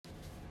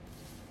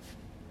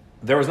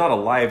there was not a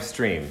live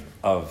stream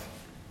of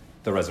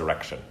the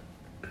resurrection.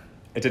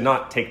 It did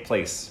not take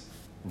place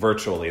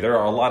virtually. There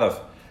are a lot of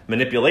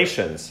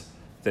manipulations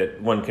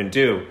that one can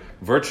do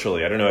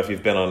virtually. I don't know if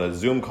you've been on a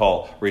Zoom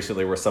call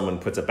recently where someone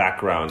puts a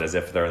background as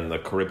if they're in the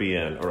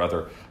Caribbean or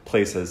other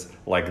places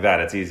like that.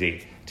 It's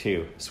easy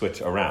to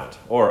switch around.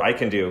 Or I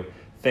can do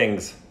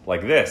things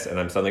like this, and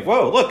I'm suddenly,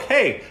 whoa, look,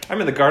 hey, I'm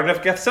in the Garden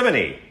of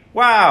Gethsemane.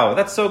 Wow,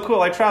 that's so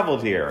cool. I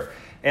traveled here.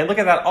 And look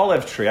at that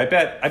olive tree. I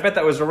bet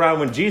that was around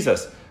when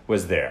Jesus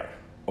was there.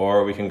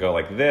 Or we can go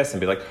like this and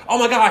be like, oh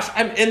my gosh,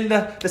 I'm in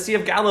the Sea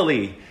of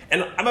Galilee,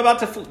 and I'm about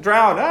to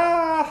drown.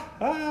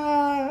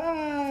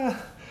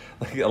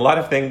 Like a lot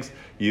of things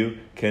you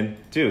can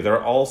do. There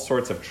are all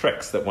sorts of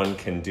tricks that one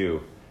can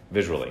do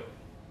visually.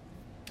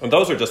 And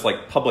those are just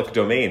like public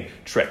domain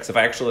tricks. If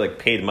I actually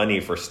paid money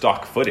for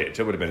stock footage,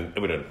 it would have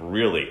been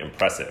really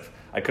impressive.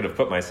 I could have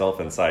put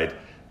myself inside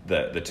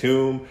the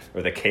tomb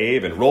or the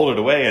cave and rolled it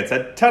away and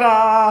said,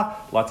 ta-da!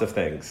 Lots of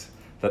things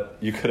that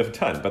you could have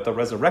done. But the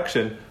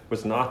resurrection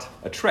was not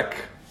a trick.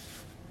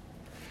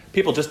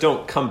 People just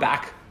don't come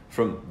back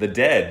from the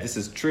dead. This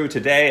is true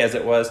today as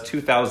it was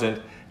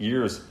 2,000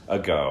 years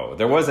ago.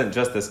 There wasn't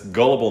just this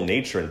gullible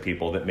nature in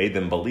people that made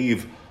them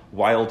believe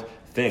wild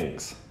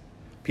things.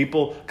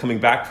 People coming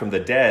back from the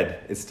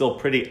dead is still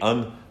pretty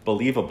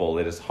unbelievable.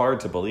 It is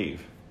hard to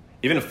believe.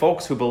 Even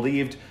folks who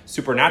believed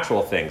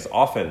supernatural things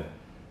often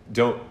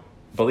don't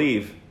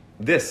believe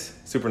this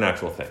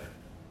supernatural thing.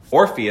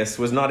 Orpheus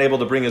was not able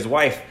to bring his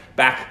wife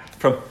back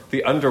from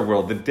the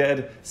underworld. The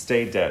dead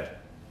stay dead.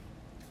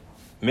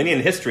 Many in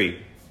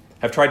history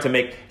have tried to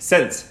make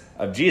sense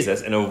of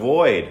Jesus and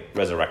avoid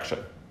resurrection.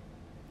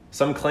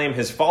 Some claim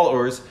his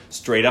followers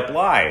straight up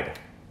lied.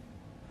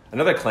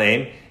 Another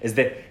claim is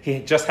that he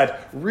just had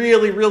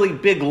really, really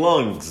big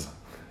lungs.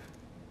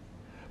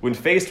 When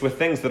faced with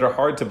things that are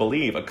hard to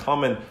believe, a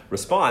common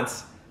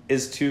response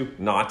is to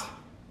not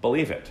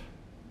believe it.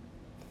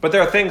 But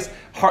there are things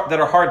that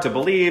are hard to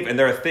believe, and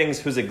there are things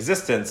whose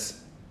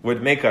existence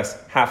would make us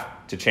have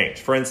to change.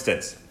 For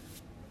instance,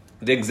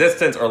 the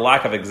existence or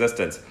lack of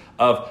existence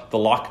of the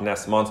Loch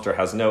Ness Monster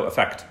has no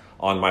effect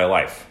on my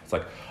life. It's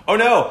like, oh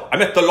no,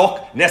 I'm at the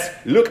Loch Ness.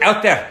 Look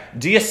out there.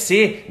 Do you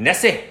see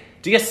Nessie?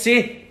 Do you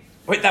see?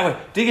 Wait that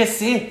way. Do you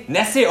see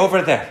Nessie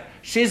over there?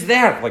 She's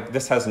there. Like,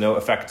 this has no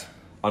effect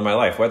on my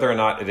life. Whether or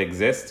not it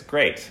exists,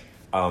 great.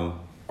 Or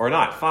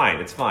not,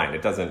 fine. It's fine.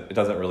 It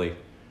doesn't really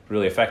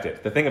affect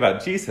it. The thing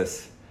about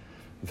Jesus,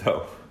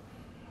 though,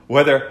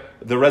 whether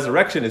the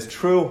resurrection is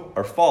true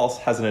or false,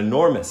 has an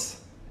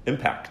enormous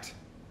impact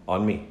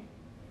on me.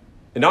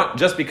 And not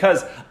just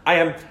because I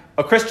am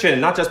a Christian,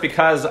 not just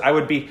because I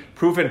would be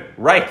proven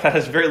right. That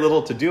has very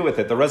little to do with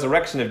it. The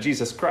resurrection of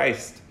Jesus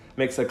Christ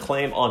makes a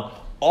claim on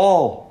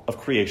all of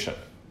creation,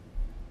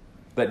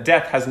 that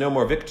death has no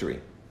more victory,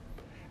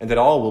 and that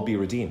all will be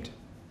redeemed.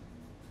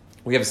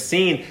 We have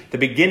seen the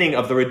beginning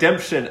of the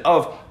redemption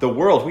of the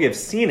world. We have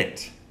seen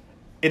it.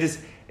 It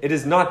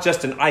is not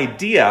just an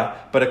idea,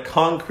 but a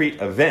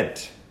concrete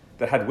event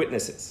that had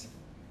witnesses.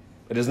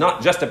 It is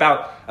not just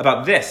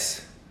about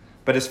this,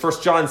 but as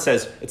 1 John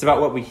says, it's about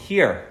what we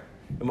hear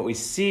and what we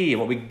see and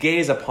what we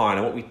gaze upon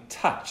and what we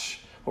touch,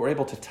 what we're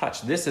able to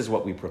touch. This is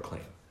what we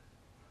proclaim.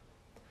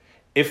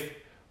 If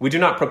we do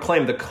not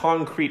proclaim the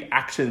concrete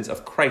actions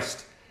of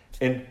Christ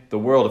in the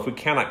world, if we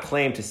cannot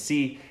claim to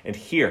see and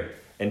hear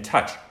and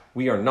touch,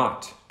 we are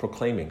not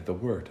proclaiming the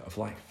word of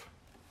life.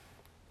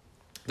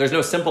 There's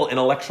no simple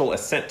intellectual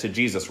assent to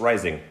Jesus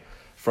rising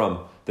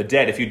from the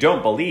dead. If you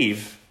don't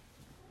believe,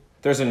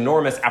 there's an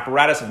enormous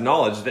apparatus of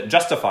knowledge that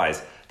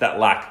justifies that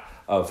lack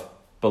of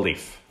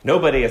belief.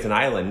 Nobody is an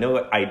island.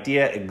 No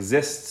idea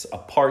exists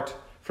apart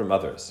from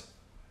others.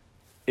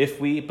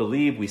 If we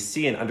believe, we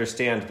see and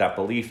understand that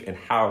belief in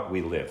how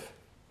we live.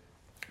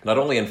 Not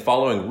only in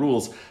following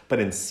rules, but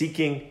in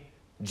seeking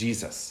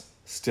Jesus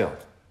still.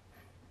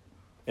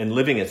 And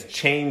living as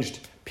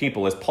changed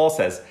people. As Paul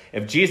says,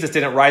 if Jesus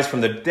didn't rise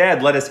from the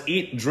dead, let us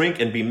eat, drink,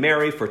 and be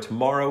merry, for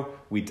tomorrow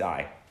we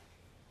die.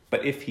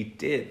 But if he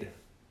did,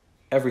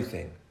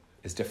 everything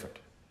is different.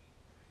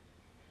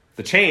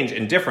 The change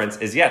and difference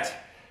is yet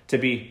to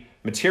be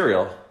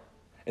material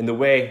in the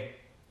way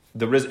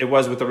it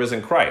was with the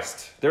risen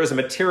Christ. There is a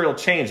material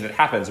change that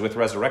happens with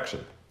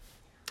resurrection.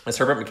 As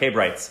Herbert McCabe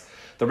writes,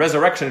 the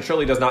resurrection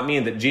surely does not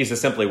mean that Jesus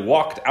simply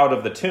walked out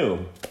of the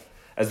tomb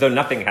as though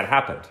nothing had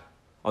happened.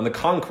 On the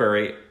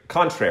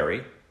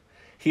contrary,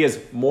 he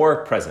is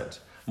more present,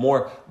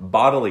 more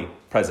bodily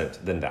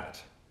present than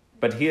that.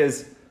 But he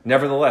is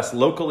nevertheless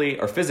locally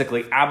or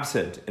physically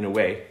absent in a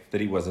way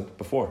that he wasn't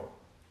before.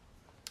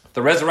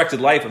 The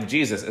resurrected life of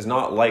Jesus is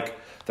not like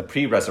the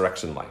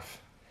pre-resurrection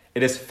life.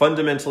 It is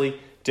fundamentally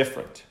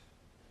different.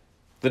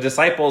 The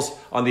disciples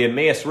on the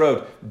Emmaus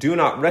Road do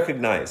not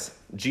recognize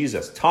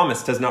Jesus.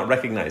 Thomas does not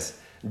recognize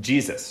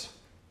Jesus.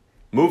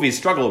 Movies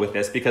struggle with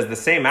this because the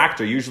same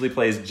actor usually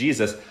plays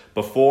Jesus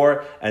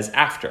before as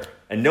after,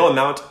 and no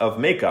amount of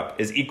makeup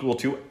is equal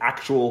to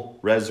actual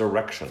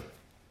resurrection.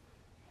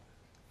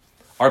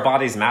 Our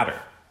bodies matter.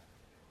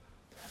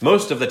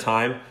 Most of the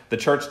time, the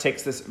church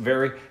takes this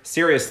very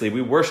seriously.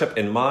 We worship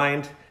in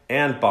mind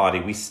and body.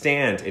 We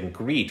stand and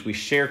greet. We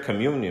share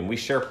communion. We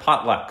share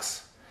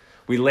potlucks.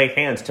 We lay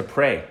hands to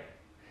pray.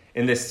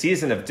 In this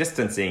season of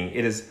distancing,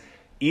 it is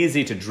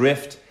easy to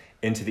drift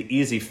into the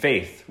easy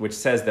faith, which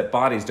says that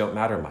bodies don't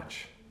matter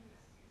much.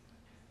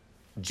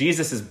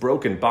 Jesus'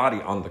 broken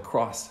body on the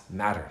cross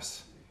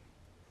matters.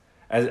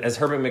 As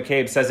Herbert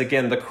McCabe says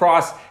again, the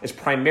cross is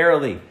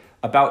primarily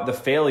about the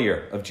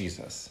failure of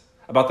Jesus,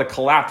 about the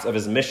collapse of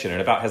his mission,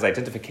 and about his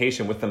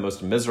identification with the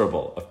most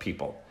miserable of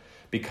people.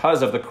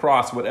 Because of the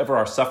cross, whatever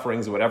our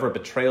sufferings, whatever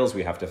betrayals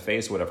we have to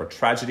face, whatever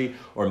tragedy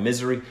or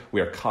misery we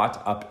are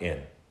caught up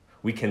in,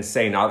 we can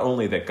say not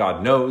only that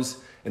God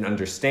knows and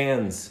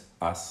understands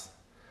us,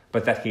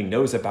 but that he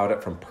knows about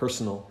it from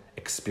personal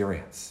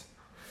experience.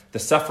 The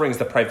sufferings,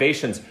 the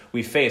privations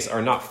we face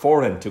are not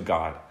foreign to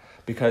God,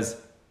 because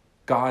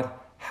God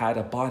had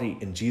a body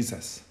in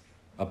Jesus,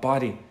 a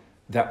body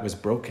that was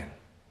broken.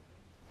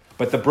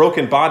 But the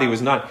broken body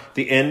was not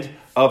the end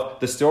of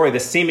the story. The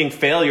seeming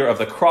failure of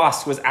the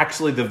cross was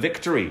actually the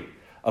victory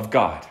of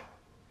God.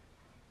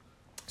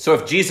 So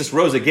if Jesus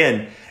rose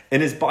again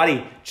and his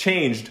body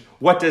changed,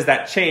 what does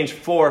that change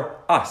for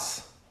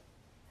us?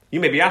 You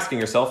may be asking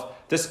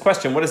yourself this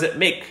question: what does it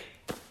make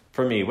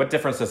for me? What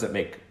difference does it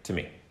make to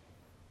me?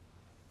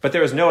 But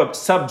there is no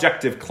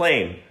subjective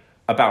claim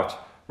about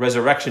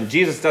resurrection.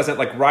 Jesus doesn't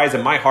rise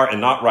in my heart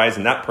and not rise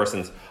in that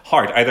person's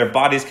heart. Either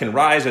bodies can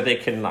rise or they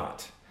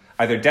cannot.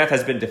 Either death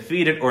has been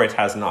defeated or it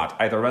has not.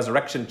 Either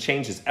resurrection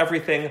changes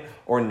everything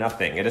or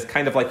nothing. It is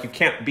kind of like you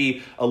can't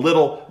be a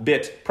little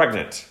bit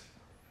pregnant.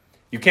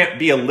 You can't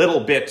be a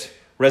little bit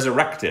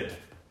resurrected.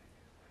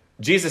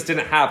 Jesus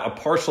didn't have a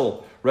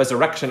partial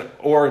resurrection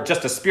or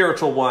just a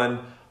spiritual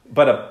one,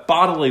 but a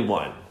bodily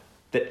one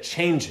that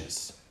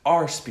changes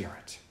our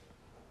spirit.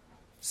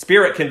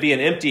 Spirit can be an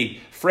empty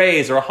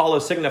phrase or a hollow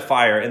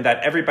signifier in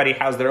that everybody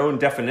has their own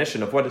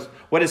definition of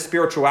what is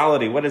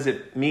spirituality, what does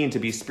it mean to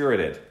be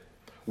spirited.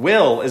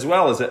 Will, as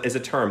well, is a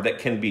term that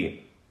can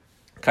be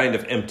kind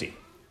of empty.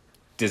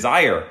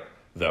 Desire,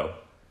 though.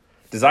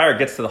 Desire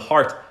gets to the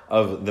heart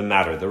of the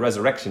matter. The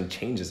resurrection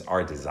changes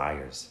our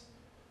desires.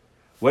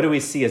 What do we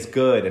see as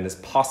good and as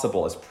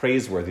possible, as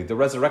praiseworthy? The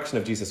resurrection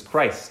of Jesus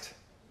Christ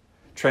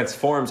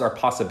transforms our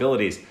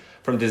possibilities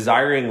from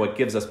desiring what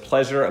gives us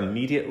pleasure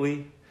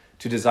immediately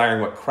to desiring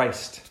what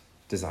Christ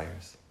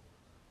desires.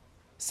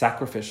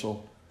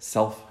 Sacrificial,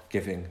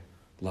 self-giving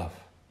love.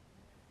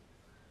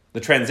 The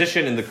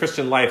transition in the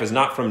Christian life is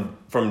not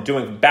from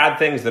doing bad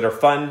things that are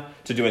fun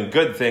to doing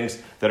good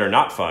things that are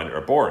not fun or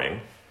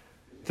boring.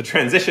 The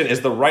transition is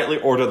the rightly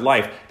ordered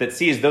life that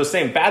sees those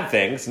same bad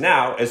things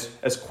now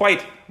as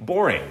quite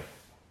boring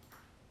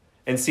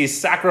and sees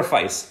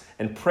sacrifice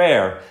and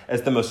prayer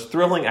as the most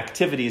thrilling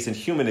activities in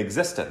human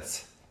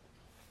existence.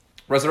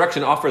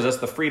 Resurrection offers us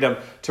the freedom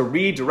to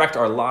redirect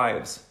our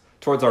lives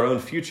towards our own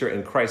future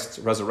in Christ's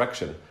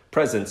resurrection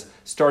presence,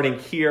 starting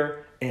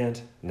here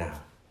and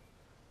now.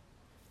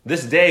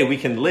 This day, we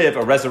can live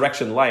a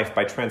resurrection life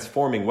by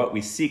transforming what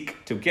we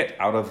seek to get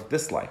out of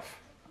this life.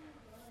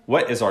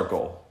 What is our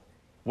goal?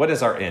 What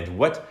is our end?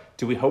 What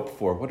do we hope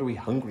for? What are we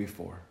hungry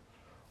for?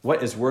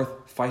 What is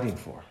worth fighting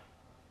for?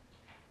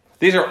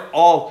 These are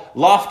all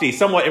lofty,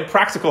 somewhat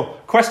impractical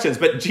questions,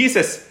 but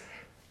Jesus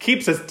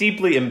keeps us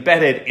deeply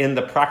embedded in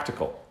the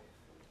practical.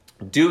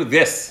 Do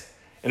this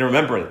in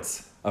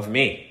remembrance of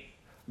me.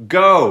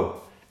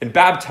 Go and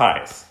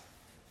baptize.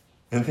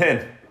 And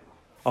then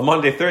on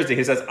Monday, Thursday,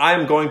 he says, I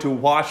am going to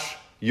wash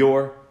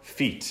your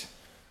feet.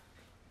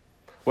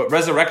 What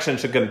resurrection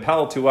should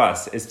compel to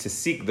us is to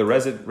seek the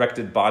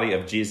resurrected body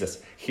of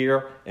Jesus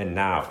here and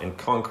now in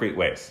concrete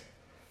ways.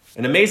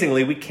 And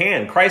amazingly, we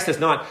can. Christ is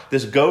not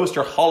this ghost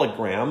or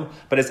hologram,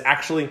 but is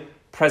actually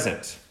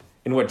present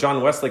in what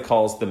John Wesley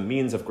calls the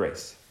means of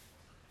grace.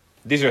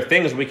 These are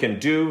things we can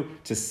do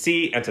to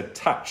see and to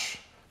touch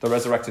the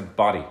resurrected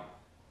body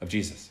of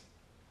Jesus.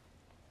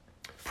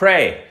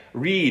 Pray,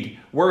 read,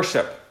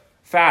 worship,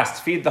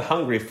 fast, feed the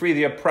hungry, free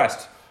the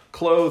oppressed,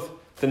 clothe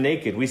the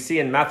naked. We see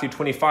in Matthew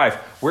 25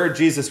 where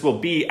Jesus will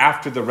be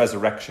after the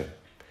resurrection.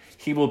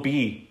 He will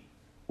be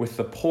with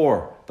the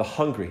poor, the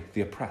hungry,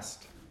 the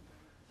oppressed.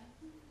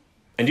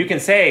 And you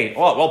can say,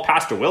 well,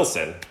 Pastor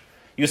Wilson,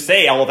 you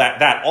say all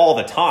that all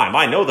the time.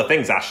 I know the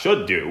things I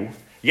should do.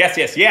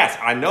 Yes,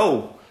 I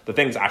know the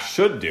things I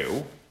should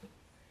do.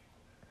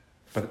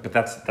 But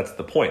that's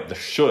the point, the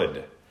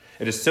should.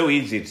 It is so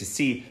easy to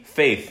see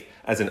faith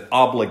as an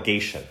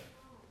obligation.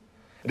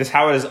 It is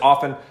how it is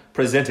often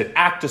presented.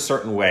 Act a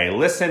certain way.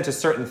 Listen to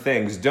certain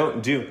things.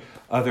 Don't do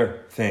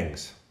other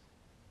things.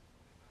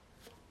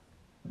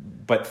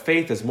 But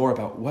faith is more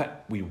about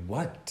what we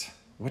want.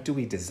 What do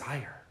we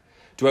desire?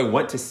 Do I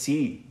want to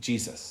see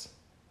Jesus?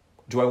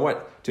 Do I want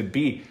to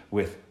be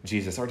with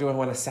Jesus? Or do I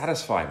want to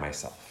satisfy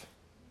myself?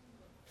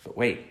 But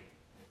wait.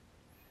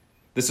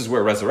 This is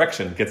where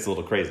resurrection gets a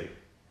little crazy.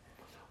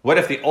 What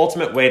if the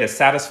ultimate way to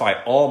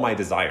satisfy all my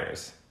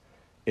desires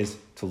is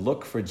to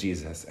look for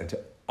Jesus and to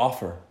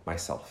offer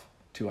myself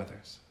to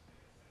others?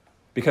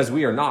 Because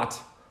we are not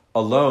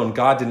alone.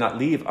 God did not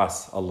leave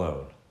us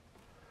alone.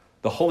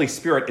 The Holy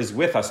Spirit is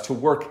with us to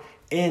work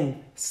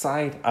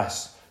inside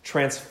us,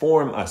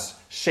 transform us,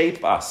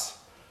 shape us,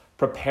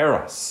 prepare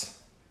us.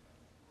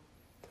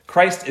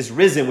 Christ is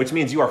risen, which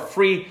means you are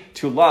free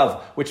to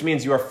love, which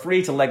means you are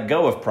free to let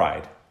go of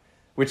pride,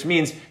 which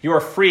means you are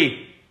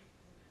free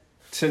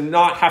to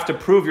not have to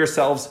prove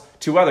yourselves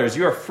to others.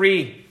 You are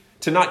free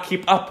to not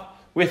keep up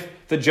with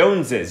the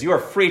Joneses. You are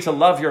free to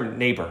love your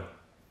neighbor.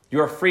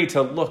 You are free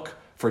to look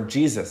for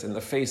Jesus in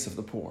the face of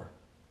the poor.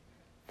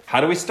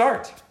 How do we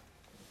start?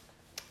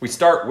 We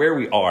start where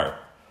we are.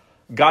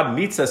 God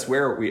meets us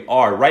where we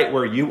are, right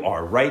where you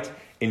are, right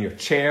in your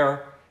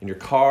chair, in your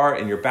car,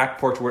 in your back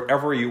porch,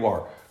 wherever you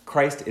are.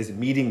 Christ is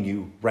meeting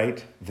you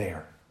right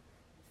there.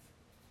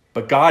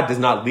 But God does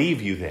not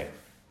leave you there.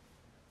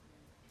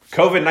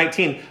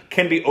 COVID-19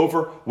 can be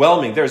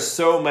overwhelming. There's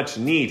so much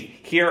need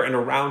here and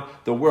around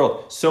the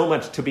world, so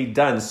much to be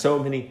done, so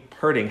many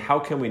hurting. How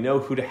can we know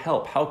who to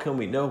help? How can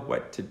we know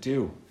what to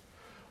do?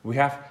 We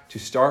have to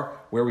start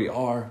where we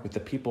are with the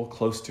people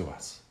close to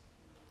us.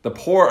 The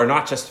poor are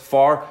not just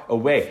far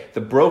away.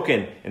 The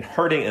broken and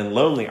hurting and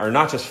lonely are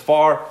not just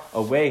far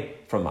away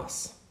from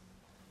us.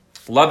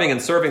 Loving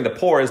and serving the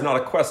poor is not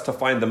a quest to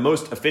find the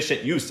most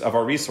efficient use of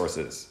our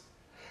resources.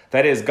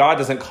 That is, God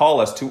doesn't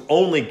call us to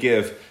only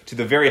give to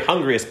the very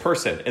hungriest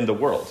person in the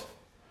world.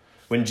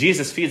 When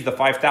Jesus feeds the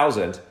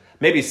 5,000,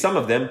 maybe some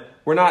of them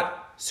were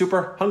not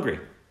super hungry,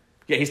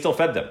 yet he still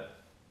fed them.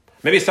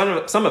 Maybe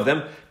some of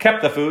them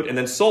kept the food and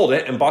then sold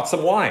it and bought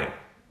some wine,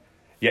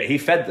 yet he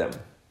fed them.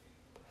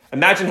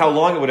 Imagine how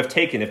long it would have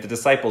taken if the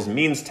disciples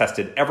means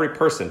tested every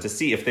person to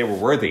see if they were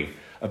worthy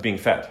of being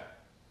fed.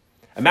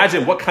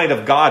 Imagine what kind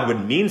of God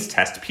would means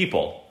test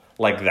people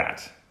like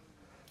that.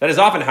 That is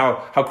often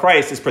how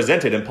Christ is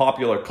presented in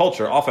popular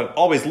culture, often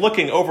always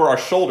looking over our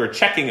shoulder,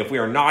 checking if we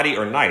are naughty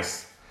or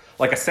nice,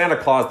 like a Santa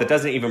Claus that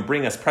doesn't even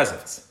bring us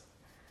presents.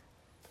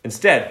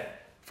 Instead,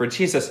 for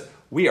Jesus,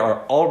 we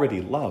are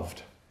already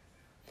loved.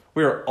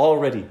 We are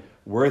already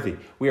worthy.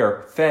 We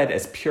are fed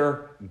as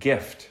pure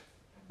gift,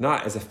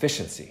 not as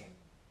efficiency,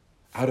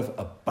 out of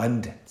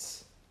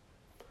abundance.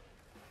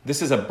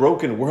 This is a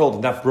broken world,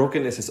 and that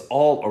brokenness is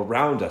all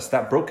around us.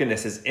 That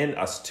brokenness is in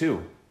us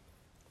too.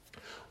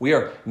 We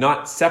are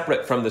not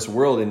separate from this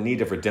world in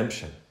need of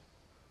redemption.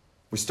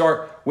 We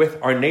start with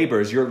our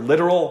neighbors, your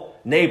literal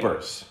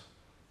neighbors,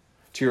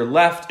 to your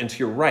left and to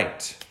your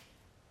right.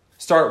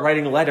 Start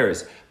writing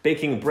letters,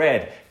 baking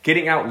bread,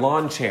 getting out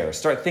lawn chairs.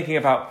 Start thinking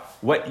about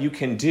what you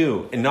can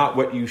do and not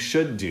what you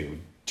should do.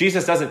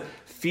 Jesus doesn't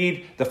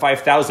feed the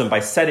 5,000 by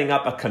setting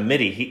up a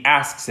committee. He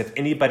asks if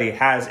anybody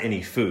has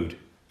any food.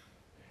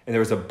 And there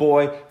was a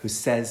boy who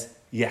says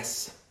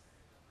yes.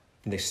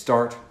 And they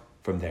start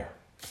from there.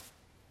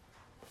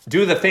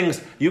 Do the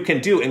things you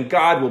can do, and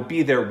God will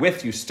be there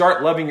with you.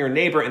 Start loving your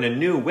neighbor in a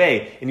new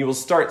way, and you will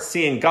start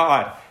seeing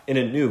God in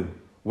a new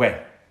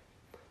way.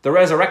 The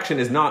resurrection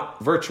is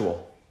not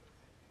virtual.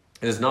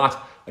 It is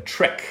not a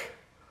trick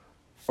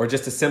or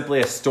just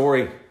simply a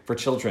story for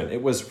children.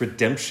 It was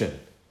redemption.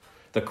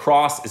 The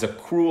cross is a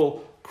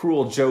cruel,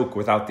 cruel joke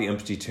without the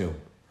empty tomb.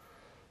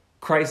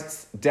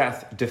 Christ's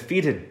death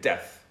defeated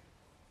death.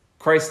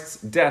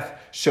 Christ's death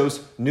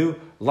shows new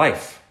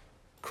life.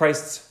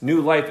 Christ's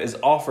new life is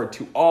offered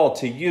to all,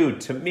 to you,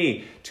 to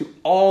me, to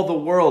all the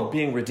world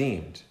being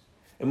redeemed.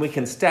 And we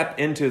can step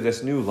into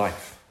this new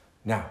life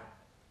now.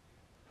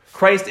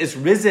 Christ is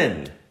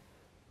risen.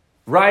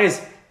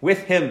 Rise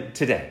with him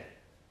today.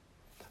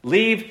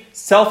 Leave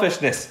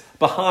selfishness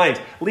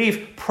behind.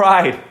 Leave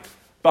pride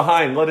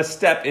behind. Let us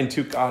step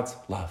into God's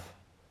love.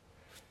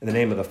 In the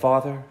name of the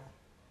Father,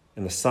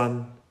 and the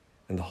Son,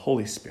 and the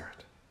Holy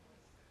Spirit.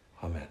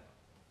 Amen.